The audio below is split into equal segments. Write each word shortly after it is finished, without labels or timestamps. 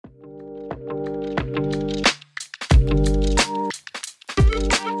Hey,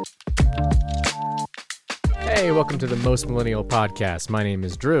 welcome to the Most Millennial Podcast. My name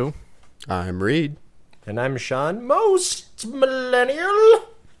is Drew. I'm Reed. And I'm Sean, most millennial.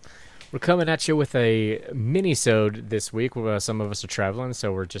 We're coming at you with a mini-sode this week. Some of us are traveling,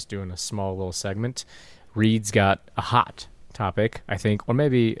 so we're just doing a small little segment. Reed's got a hot topic, I think, or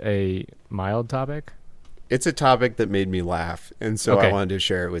maybe a mild topic. It's a topic that made me laugh, and so I wanted to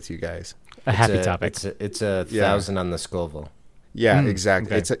share it with you guys. A happy topic. It's a 1,000 on the Scoville. Yeah,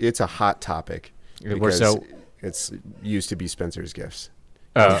 exactly. Okay. It's a hot topic because it's used to be Spencer's Gifts.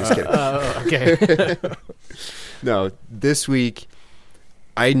 I'm just kidding. Okay. No, this week,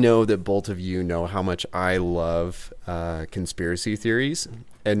 I know that both of you know how much I love conspiracy theories,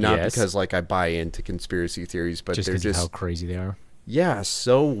 and not because I buy into conspiracy theories, but they're just how crazy they are. Yeah,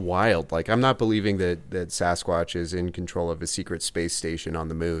 so wild. Like, I'm not believing that Sasquatch is in control of a secret space station on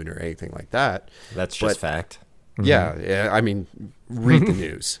the moon or anything like that. That's just fact. Yeah, I mean, read the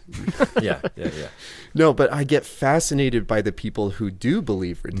news. Yeah. No, but I get fascinated by the people who do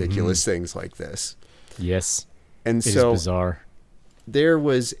believe ridiculous things like this. Yes. And it so is bizarre. There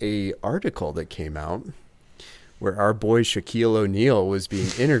was a article that came out where our boy Shaquille O'Neal was being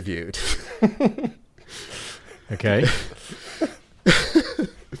interviewed. Okay.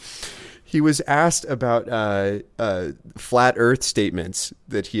 He was asked about flat Earth statements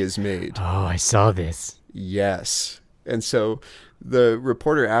that he has made. Oh, I saw this. Yes. And so the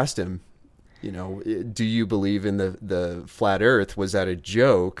reporter asked him, do you believe in the flat Earth? Was that a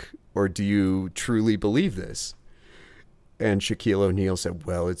joke, or do you truly believe this? And Shaquille O'Neal said,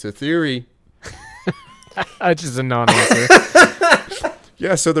 well, it's a theory. Which is a non-answer.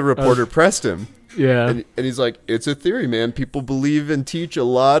 Yeah, so the reporter pressed him. Yeah. And he's like, it's a theory, man. People believe and teach a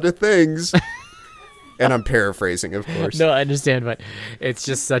lot of things. And I'm paraphrasing, of course. No, I understand, but it's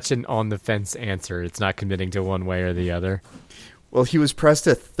just such an on-the-fence answer. It's not committing to one way or the other. Well, he was pressed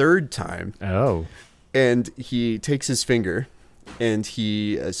a third time. Oh. And he takes his finger and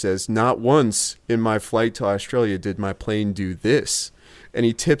he says, not once in my flight to Australia did my plane do this. And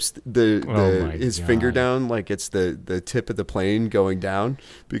he tips his finger down like it's the tip of the plane going down,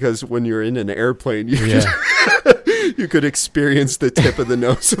 because when you're in an airplane, you could experience the tip of the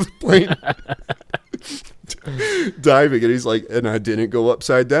nose of the plane diving. And he's like, and I didn't go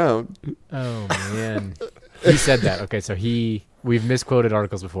upside down. Oh, man. He said that. Okay, so we've misquoted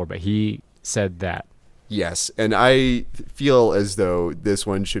articles before, but he said that. Yes, and I feel as though this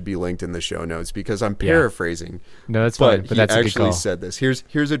one should be linked in the show notes because I'm paraphrasing. No, that's fine. But that's he a good actually call. said this.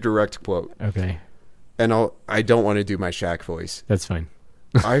 Here's a direct quote. Okay. And I don't want to do my Shaq voice. That's fine.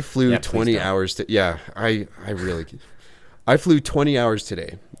 I flew 20 hours I flew 20 hours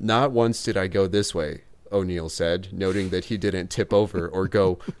today. Not once did I go this way, O'Neal said, noting that he didn't tip over or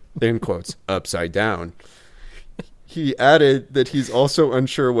go, in quotes, upside down. He added that he's also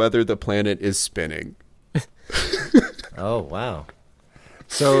unsure whether the planet is spinning. Oh, wow.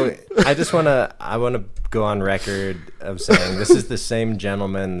 So I want to go on record of saying this is the same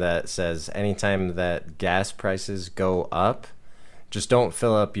gentleman that says anytime that gas prices go up, just don't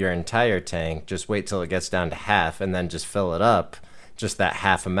fill up your entire tank. Just wait till it gets down to half and then just fill it up, just that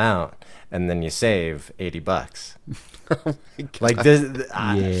half amount, and then you save $80. Oh my God. Like this,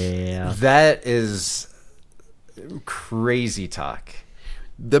 that is crazy talk.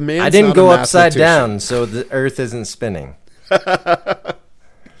 The man's I didn't not go a upside mathematician. down, so the Earth isn't spinning.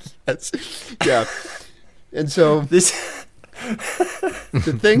 Yeah. And so This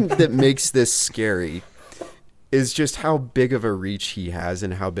the thing that makes this scary is just how big of a reach he has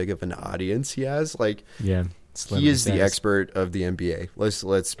and how big of an audience he has. Like, Yeah. he is the expert of the NBA.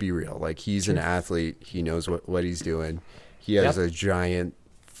 Let's be real. Like, he's an athlete. He knows what he's doing. He has a giant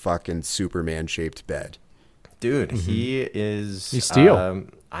fucking Superman shaped bed. dude, he is. He's Steel.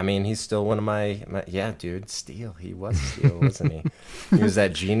 I mean, he's still one of my yeah, dude, Steel. He was Steel, wasn't he? He was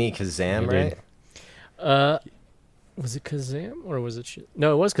that Genie Kazam, right? Was it Kazam or was it?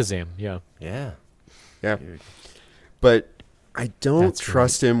 No, it was Kazam. Yeah. Yeah. Yeah. Dude. But I don't That's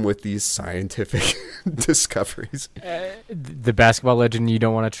trust him with these scientific discoveries. The basketball legend you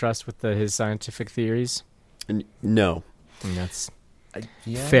don't want to trust with his scientific theories. No. And that's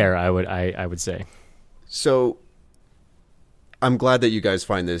Yeah. fair. I would say. So I'm glad that you guys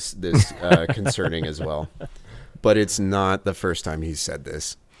find this concerning as well. But it's not the first time he's said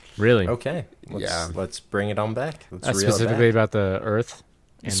this. Really? Okay. Let's bring it on back. Let's reel it specifically back. about the Earth.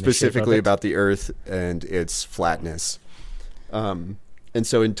 And Specifically about the Earth and its flatness. And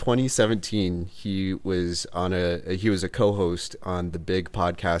so in 2017, he was a co-host on the big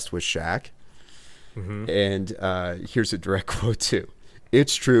podcast with Shaq. Mm-hmm. And here's a direct quote too.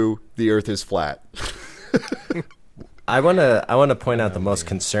 It's true. The Earth is flat. I wanna point out the most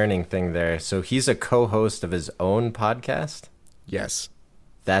concerning thing there. So he's a co-host of his own podcast. Yes.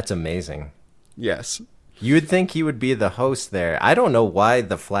 That's amazing. Yes. You would think he would be the host there. I don't know why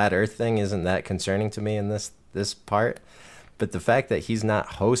the flat Earth thing isn't that concerning to me in this part, but the fact that he's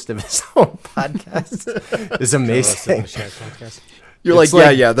not host of his own podcast is amazing. You're like,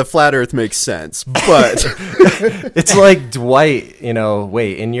 yeah, the flat Earth makes sense, but it's like Dwight,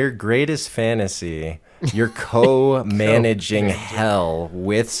 wait, in your greatest fantasy, you're co-managing hell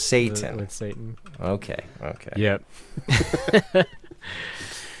with Satan. With Satan. Okay. Yep.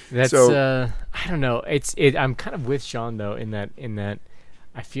 That's I don't know. I'm kind of with Sean though in that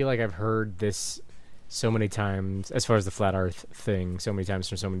I feel like I've heard this so many times as far as the flat Earth thing, so many times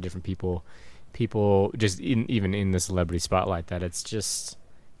from so many different people just even in the celebrity spotlight, that it's just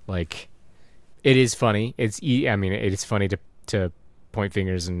like, it is funny. It is funny to point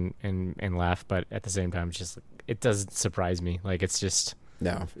fingers and laugh, but at the same time, it's just, it doesn't surprise me. Like, it's just,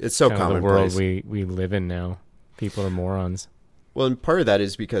 no, it's so commonplace. The world we live in now. People are morons. Well, and part of that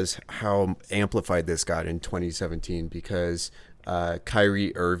is because how amplified this got in 2017, because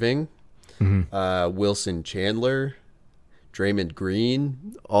Kyrie Irving, Wilson Chandler, Draymond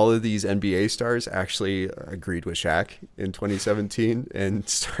Green, all of these NBA stars actually agreed with Shaq in 2017 and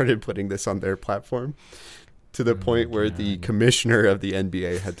started putting this on their platform, to the point where the commissioner of the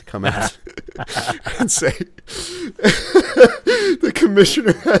NBA had to come out and say, the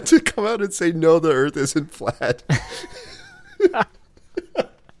commissioner had to come out and say, no, the Earth isn't flat.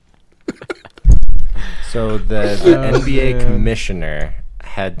 So the NBA commissioner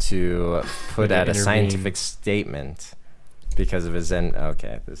had to put out a scientific statement because of his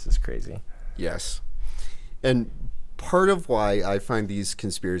okay, this is crazy. Yes. And part of why I find these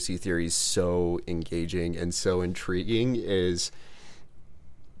conspiracy theories so engaging and so intriguing is,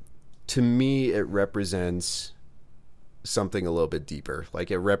 to me, it represents something a little bit deeper. Like,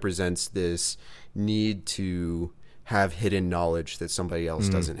 it represents this need to have hidden knowledge that somebody else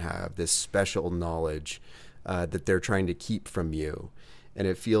doesn't have, this special knowledge that they're trying to keep from you. And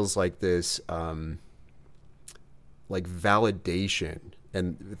it feels like this like validation,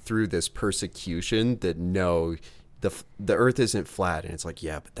 and through this persecution, that no, the Earth isn't flat. And it's like,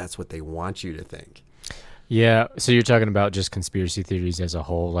 yeah, but that's what they want you to think. Yeah. So you're talking about just conspiracy theories as a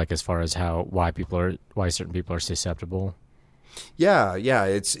whole, like as far as why certain people are susceptible. Yeah.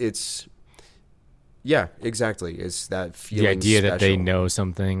 It's yeah, exactly. It's that feeling. The idea special. that they know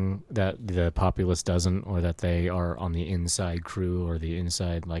something that the populace doesn't, or that they are on the inside crew, or the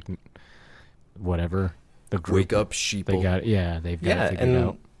inside, like, whatever. The group. Wake up, sheeple. They've got it figured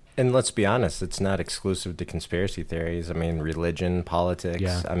out. And let's be honest, it's not exclusive to conspiracy theories. I mean, religion, politics.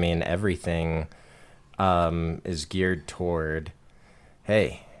 Yeah. I mean, everything is geared toward,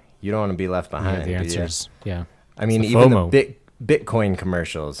 hey, you don't want to be left behind. The answers. Yeah. I mean, even the Bitcoin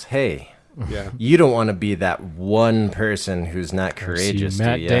commercials. Hey, yeah, you don't want to be that one person who's not courageous.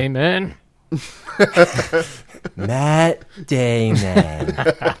 Matt Damon. Matt Damon.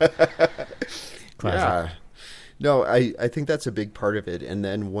 Yeah. No, I think that's a big part of it. And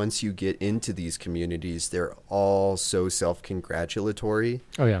then once you get into these communities, they're all so self-congratulatory.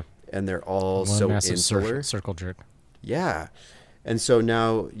 Oh, yeah. And they're all one so massive insular. Circle jerk. Yeah. And so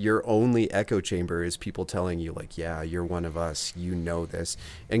now your only echo chamber is people telling you, like, yeah, you're one of us. You know this.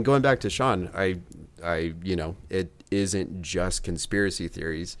 And going back to Sean, I it isn't just conspiracy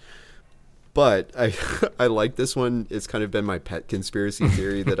theories. But I like this one. It's kind of been my pet conspiracy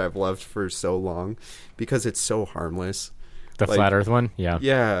theory that I've loved for so long, because it's so harmless. The flat Earth one? Yeah.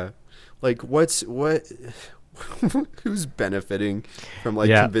 Yeah. Like, who's benefiting from, like,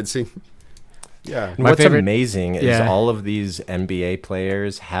 convincing? Yeah. What's amazing is all of these NBA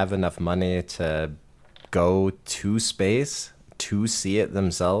players have enough money to go to space to see it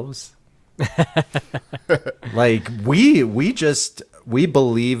themselves. Like, we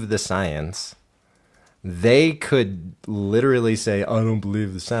believe the science. They could literally say, I don't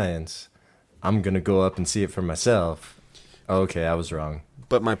believe the science. I'm going to go up and see it for myself. Okay, I was wrong.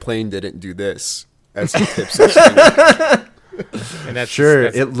 But my plane didn't do this, as he tips his finger. And that's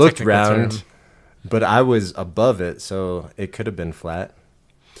it looked round, but I was above it, so it could have been flat.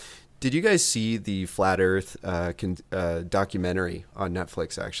 Did you guys see the Flat Earth documentary on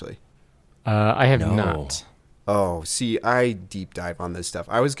Netflix, actually? I have not. Oh, see, I deep dive on this stuff.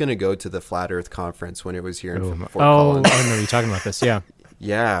 I was going to go to the Flat Earth conference when it was here in Fort Collins. I know you're talking about this, yeah.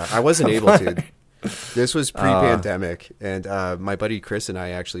 Yeah, I wasn't able to. This was pre-pandemic, and my buddy Chris and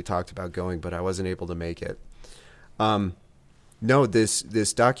I actually talked about going, but I wasn't able to make it. No, this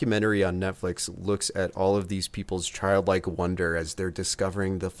documentary on Netflix looks at all of these people's childlike wonder as they're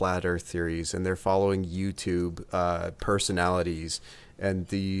discovering the flat Earth theories, and they're following YouTube personalities and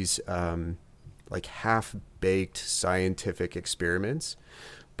these like half-baked scientific experiments.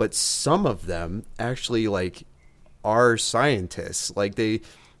 But some of them actually like are scientists. Like they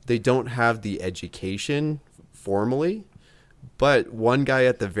don't have the education formally, but one guy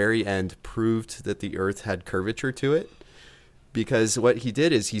at the very end proved that the Earth had curvature to it. Because what he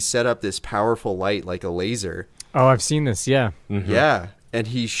did is he set up this powerful light like a laser. Oh, I've seen this. Yeah. Mm-hmm. Yeah. And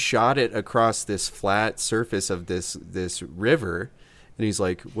he shot it across this flat surface of this river. And he's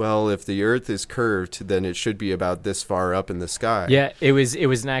like, well, if the Earth is curved, then it should be about this far up in the sky. Yeah, it was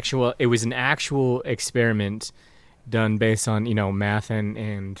an actual experiment done based on, math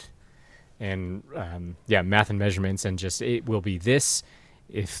and math and measurements, and just it will be this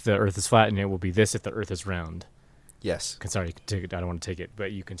if the Earth is flat, and it will be this if the Earth is round. Yes. Sorry, I don't want to take it,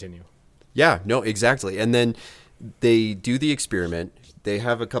 but you continue. Yeah, no, exactly. And then they do the experiment. They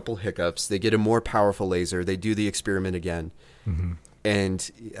have a couple hiccups. They get a more powerful laser. They do the experiment again. Mm-hmm.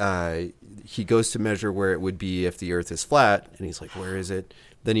 And he goes to measure where it would be if the Earth is flat. And he's like, where is it?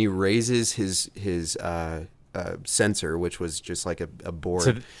 Then he raises his sensor, which was just like a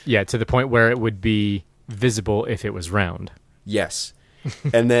board. To the point where it would be visible if it was round. Yes.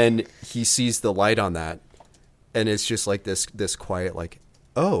 And then he sees the light on that. And it's just like this quiet, like,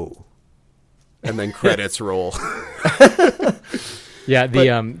 oh, and then credits roll. Yeah,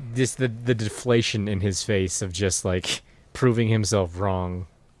 the deflation in his face of just like proving himself wrong.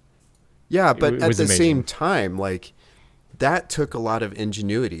 Yeah, but at the amazing. same time, like that took a lot of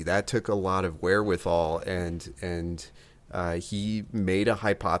ingenuity. That took a lot of wherewithal, and he made a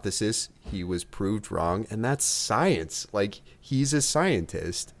hypothesis. He was proved wrong, and that's science. Like he's a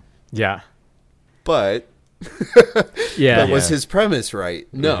scientist. Yeah, but. That was his premise, right?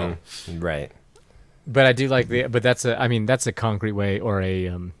 No. Mm-hmm. Right. But I do like but that's a concrete way, or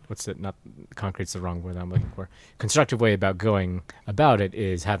a not concrete's the wrong word I'm looking for. Constructive way about going about it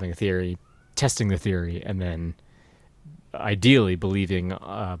is having a theory, testing the theory, and then ideally believing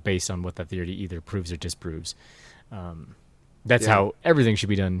based on what that theory either proves or disproves. That's how everything should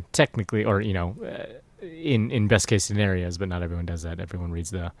be done technically, or in best case scenarios, but not everyone does that. Everyone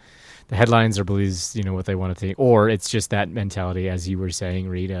reads the headlines or believes, what they want to think, or it's just that mentality, as you were saying,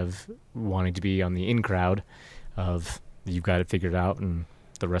 Reed, of wanting to be on the in crowd of you've got it figured out and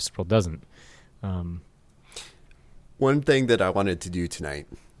the rest of the world doesn't. One thing that I wanted to do tonight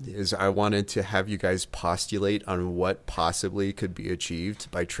is I wanted to have you guys postulate on what possibly could be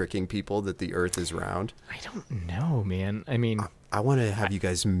achieved by tricking people that the Earth is round. I don't know, man. I mean, I want to have you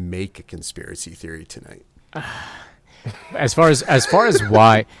guys make a conspiracy theory tonight. As far as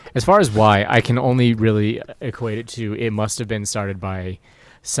why, I can only really equate it to it must have been started by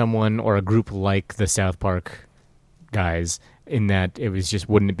someone or a group like the South Park guys, in that it was just,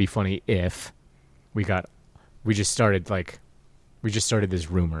 wouldn't it be funny if we just started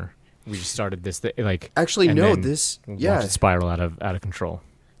this rumor. We just started this actually no, this spiral out of control.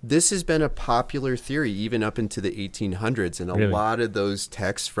 This has been a popular theory even up into the 1800s, and a lot of those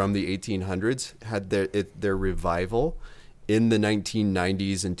texts from the 1800s had their revival in the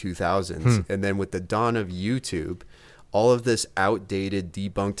 1990s and 2000s. And then with the dawn of YouTube, all of this outdated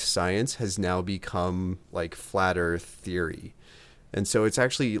debunked science has now become like flat Earth theory. And so it's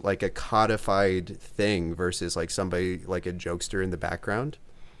actually like a codified thing versus like somebody like a jokester in the background.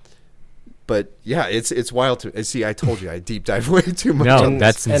 But yeah, it's wild to see. I told you I deep dive way too much. No,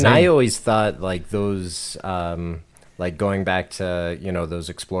 that's insane. And I always thought like those, like going back to those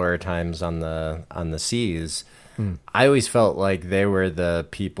explorer times on the seas. I always felt like they were the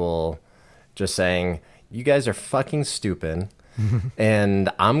people just saying, "You guys are fucking stupid." And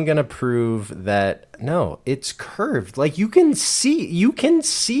I'm gonna prove that no, it's curved. Like you can see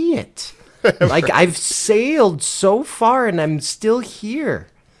it. Like I've sailed so far and I'm still here.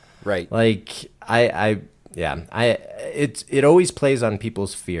 Right. Like it always plays on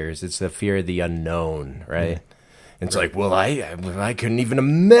people's fears. It's the fear of the unknown, right? It's like, well, I couldn't even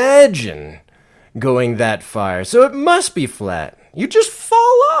imagine going that far, so it must be flat. You just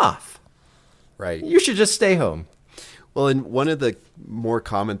fall off. Right. You should just stay home. Well, and one of the more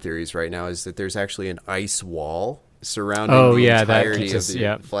common theories right now is that there's actually an ice wall surrounding the entirety of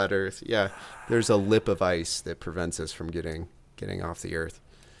the flat Earth. Yeah, there's a lip of ice that prevents us from getting off the Earth.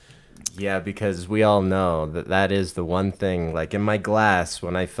 Yeah, because we all know that is the one thing, like in my glass,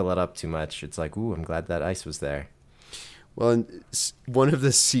 when I fill it up too much, it's like, ooh, I'm glad that ice was there. Well, and one of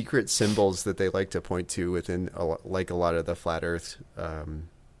the secret symbols that they like to point to within a lot of the flat Earth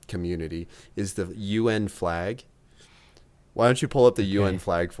community is the UN flag. Why don't you pull up the UN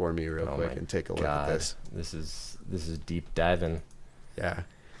flag for me real quick and take a look at this? This is deep diving. Yeah.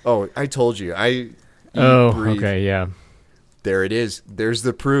 Oh, I told you. Okay, yeah. There it is. There's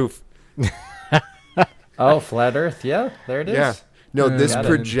the proof. Oh, flat Earth. Yeah, there it is. Yeah. No, this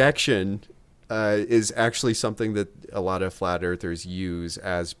projection is actually something that a lot of flat earthers use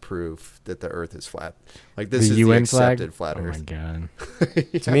as proof that the Earth is flat. Like this is UN the accepted flat Oh Earth. my god.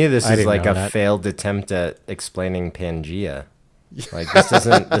 To me, this is like a that. failed attempt at explaining Pangea. Like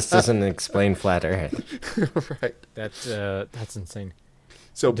this doesn't explain flat Earth. Right. That's insane.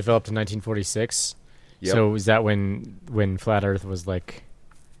 So Developed in 1946. Yep. So is that when flat Earth was like,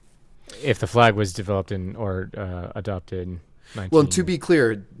 if the flag was developed or adopted? Well, to be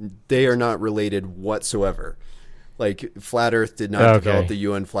clear, they are not related whatsoever. Like, Flat Earth did not develop the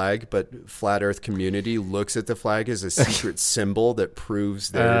UN flag, but Flat Earth community looks at the flag as a secret symbol that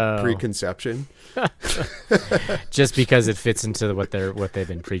proves their preconception. Just because it fits into what they've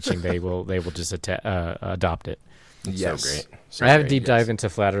been preaching, they will just adopt it. Yes. So great. I have a deep dive into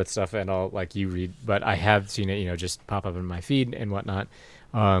Flat Earth stuff and all, like you read, but I have seen it, just pop up in my feed and whatnot.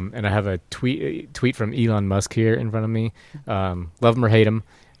 And I have a tweet from Elon Musk here in front of me. Love him or hate him,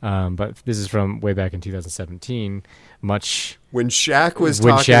 but this is from way back in 2017. When Shaq was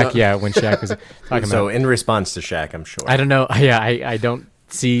when talking. Shaq was talking So about. in response to Shaq, I'm sure. I don't know. Yeah, I don't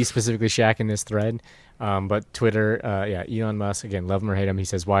see specifically Shaq in this thread, but Twitter. Elon Musk again. Love him or hate him. He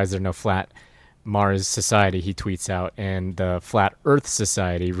says, "Why is there no flat Mars society?" He tweets out, and the Flat Earth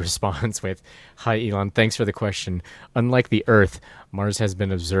Society responds with, "Hi Elon, thanks for the question. Unlike the Earth, Mars has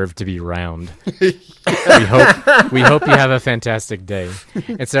been observed to be round. we hope you have a fantastic day."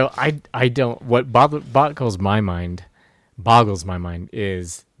 And so I don't. What boggles my mind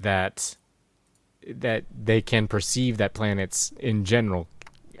is that they can perceive that planets in general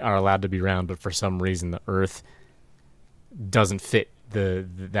are allowed to be round, but for some reason the Earth doesn't fit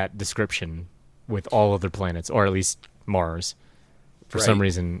that description with all other planets, or at least Mars. For some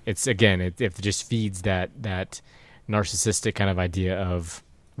reason, it's it just feeds that narcissistic kind of idea of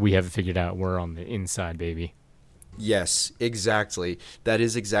we have it figured out, we're on the inside, baby. Yes, exactly. That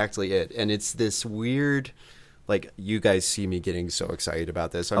is exactly it. And it's this weird, like, you guys see me getting so excited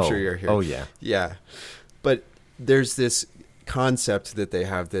about this. I'm sure you're here. Oh, yeah. Yeah. But there's this concept that they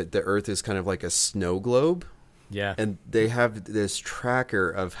have that the Earth is kind of like a snow globe. Yeah. And they have this tracker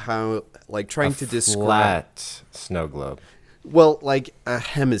of how, like, trying to describe. Flat snow globe. Well, like a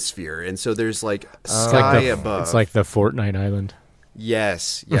hemisphere. And so there's, like, sky above. It's like the Fortnite island.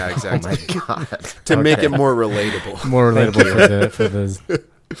 Yes. Yeah, exactly. Oh, my God. To make it more relatable. More relatable for the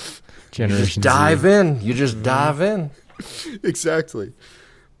generations. You just dive in. Exactly.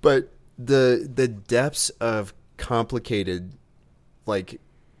 But the depths of complicated, like,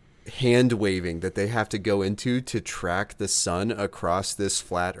 hand waving that they have to go into to track the sun across this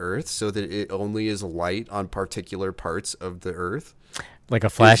flat Earth so that it only is light on particular parts of the Earth. Like a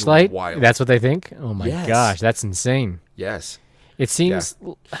flashlight? Wild. That's what they think? Oh my Yes. gosh, that's insane. Yes. It seems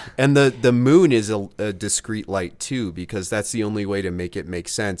And the moon is a discrete light too, because that's the only way to make it make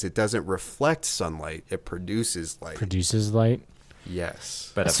sense. It doesn't reflect sunlight. It produces light. produces light.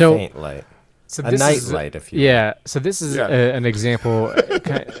 Yes. But a So- faint light. So A this night is, light, if you will. Yeah, so this is Yeah. an example.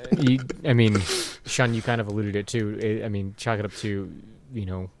 I mean, Sean, you kind of alluded it too. I mean, chalk it up to,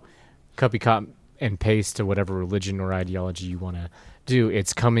 copy, cut, and paste to whatever religion or ideology you want to do.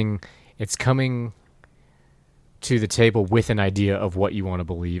 It's coming to the table with an idea of what you want to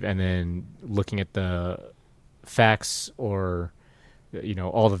believe, and then looking at the facts or,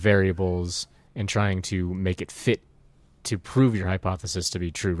 all the variables and trying to make it fit to prove your hypothesis to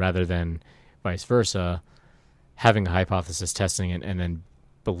be true, rather than vice versa, having a hypothesis, testing it, and then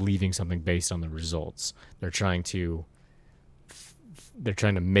believing something based on the results. They're trying to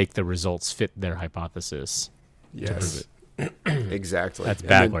make the results fit their hypothesis. Yes. Exactly. That's And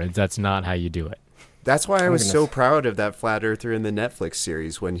then- backwards. That's not how you do it. That's why I was so proud of that flat earther in the Netflix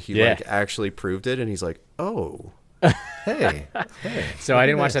series when he actually proved it, and he's like, "Oh, Hey. So I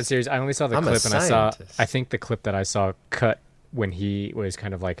didn't watch that series. I only saw the I'm a clip, and scientist. I think the clip that I saw cut when he was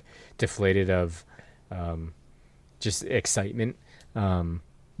kind of like deflated of just excitement.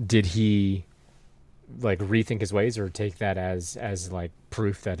 Did he like rethink his ways or take that as like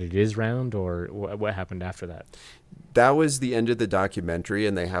proof that it is round, or what happened after that? that was the end of the documentary,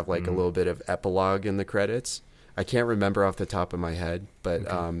 and they have like a little bit of epilogue in the credits. I can't remember off the top of my head, but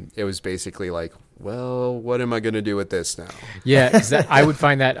it was basically like, well, what am I going to do with this now? Yeah, 'cause I would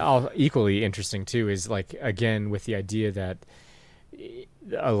find that all equally interesting too, is like, again, with the idea that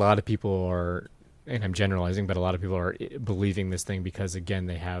a lot of people are, and I'm generalizing, but a lot of people are believing this thing because, again,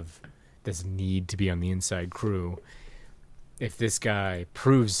 they have this need to be on the inside crew. if this guy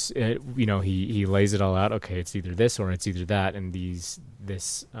proves it, he lays it all out. Okay, it's either this or it's either that, and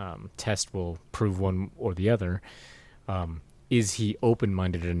this test will prove one or the other. Is he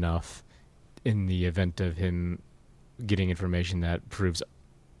open-minded enough in the event of him getting information that proves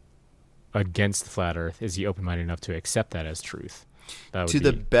against the flat Earth? Is he open-minded enough to accept that as truth? To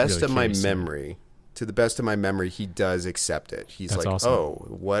the best of my memory, he does accept it. He's like, awesome. Oh,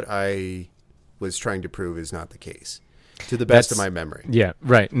 what I was trying to prove is not the case. To the best of my memory. Yeah,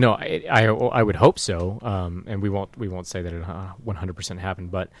 right. No, I would hope so. And we won't say that it 100% happened,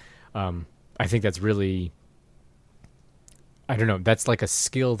 but I think that's really, I don't know, that's like a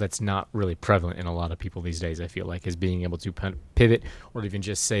skill that's not really prevalent in a lot of people these days, I feel like, is being able to pivot or even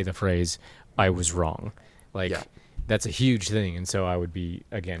just say the phrase, I was wrong. Like, that's a huge thing. And so I would be,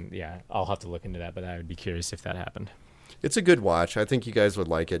 again, I'll have to look into that, but I would be curious if that happened. It's a good watch. I think you guys would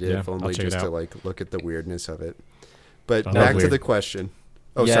like it, if only just to like look at the weirdness of it. But back to the question.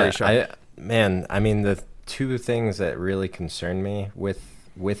 Oh, sorry, Shaq. I mean, the two things that really concern me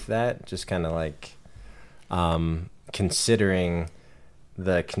with that, just kind of like considering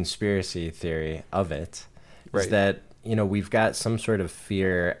the conspiracy theory of it, is that, we've got some sort of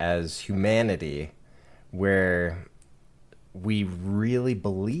fear as humanity where we really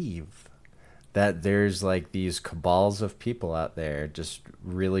believe that there's like these cabals of people out there just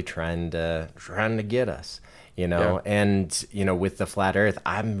really trying to get us, and with the flat Earth,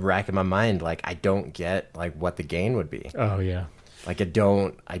 I'm racking my mind, like, I don't get like what the gain would be. Oh yeah. Like, I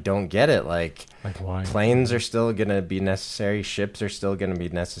don't get it. Like why? Planes are still going to be necessary. Ships are still going to be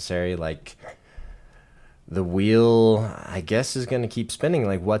necessary. Like, the wheel, I guess, is going to keep spinning.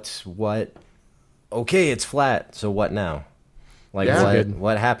 Like, what? Okay, it's flat. So what now? Like,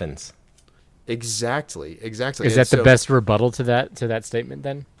 what happens? Exactly. Is that the best rebuttal to that statement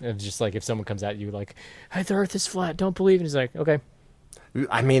then? Just like if someone comes at you like, hey, the Earth is flat, don't believe it. It's like, okay.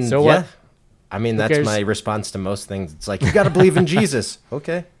 I mean, so what? I mean, that's my response to most things. It's like, you got to believe in Jesus.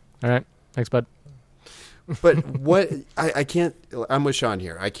 Okay. All right. Thanks, bud. But what I can't, I'm with Sean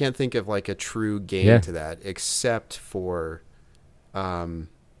here. I can't think of like a true gain to that except for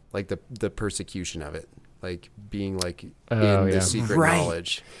like the persecution of it, like being like in the secret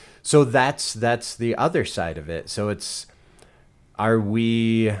knowledge. So that's the other side of it. So are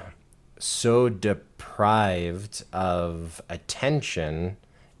we so deprived of attention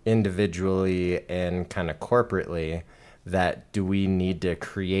individually and kind of corporately that do we need to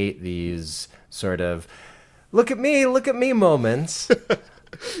create these sort of look at me moments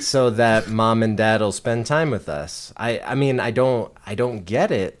so that mom and dad will spend time with us? I mean, I don't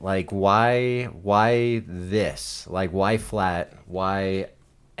get it. Like, why this? Like, why flat? Why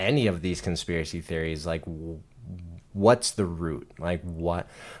any of these conspiracy theories? Like, what's the root? Like,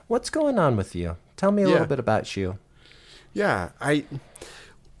 what's going on with you? Tell me a little bit about you. Yeah,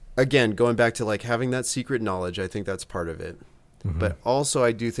 again, going back to like having that secret knowledge, I think that's part of it. Mm-hmm. But also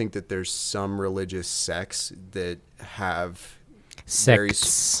I do think that there's some religious sects that have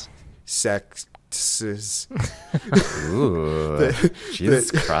sects. Ooh,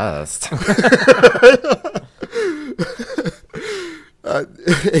 Jesus Christ.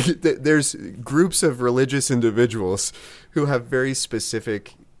 There's groups of religious individuals who have very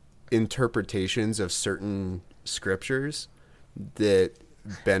specific interpretations of certain scriptures that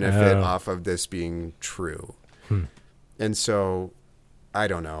benefit off of this being true. And so I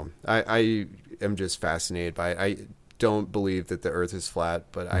don't know. I am just fascinated by it. I don't believe that the Earth is flat,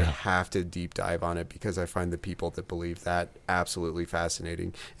 but I have to deep dive on it because I find the people that believe that absolutely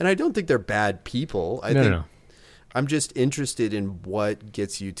fascinating. And I don't think they're bad people. I think I'm just interested in what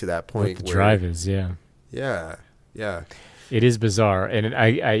gets you to that point. What the drive is, Yeah. It is bizarre, and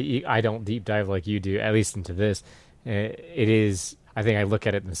I don't deep dive like you do, at least into this. It is. I think I look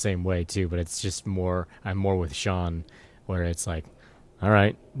at it in the same way too, but it's just more. I'm more with Sean, where it's like, all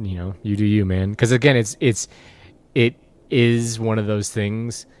right, you do you, man. Because again, it is one of those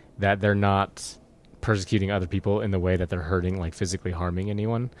things that they're not persecuting other people in the way that they're hurting, like physically harming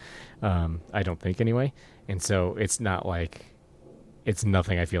anyone. I don't think anyway, and so it's not like it's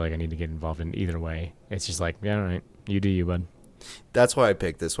nothing. I feel like I need to get involved in either way. It's just like, yeah, all right, you do you, bud. That's why I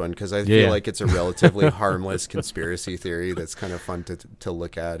picked this one, because I feel like it's a relatively harmless conspiracy theory that's kind of fun to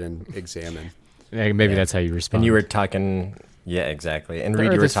look at and examine. Maybe that's how you respond. And you were talking, exactly. And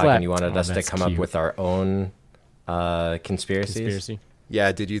Reed, you were talking, flat. You wanted us to come up with our own conspiracy.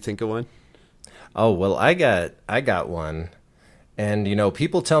 Yeah, did you think of one? Oh, well, I got one. And,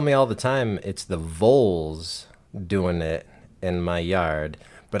 people tell me all the time it's the voles doing it in my yard.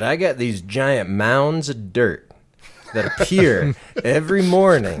 But I got these giant mounds of dirt that appear every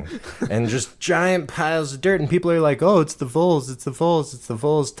morning, and just giant piles of dirt, and people are like, oh, it's the voles, it's the voles, it's the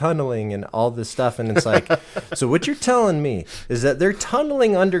voles tunneling and all this stuff. And it's like, so what you're telling me is that they're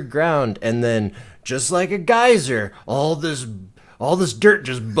tunneling underground, and then just like a geyser, all this dirt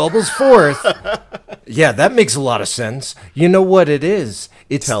just bubbles forth. Yeah, that makes a lot of sense. You know what it is?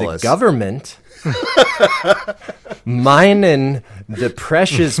 It's the government mining the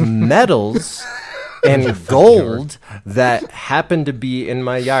precious metals and gold that happen to be in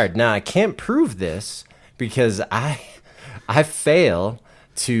my yard. Now, I can't prove this because I fail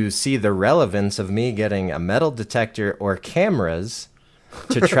to see the relevance of me getting a metal detector or cameras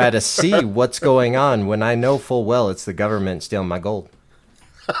to try to see what's going on when I know full well it's the government stealing my gold.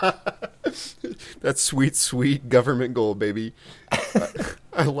 That's sweet, sweet government gold, baby.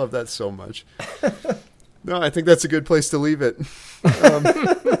 I love that so much. No, I think that's a good place to leave it.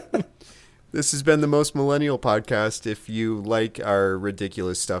 This has been the Most Millennial Podcast. If you like our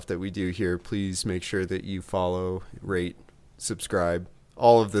ridiculous stuff that we do here, please make sure that you follow, rate, subscribe,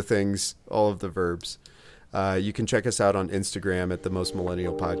 all of the things, all of the verbs. You can check us out on Instagram at the Most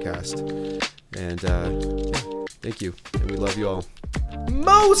Millennial Podcast. And thank you. And we love you all.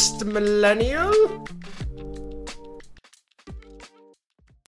 Most Millennial.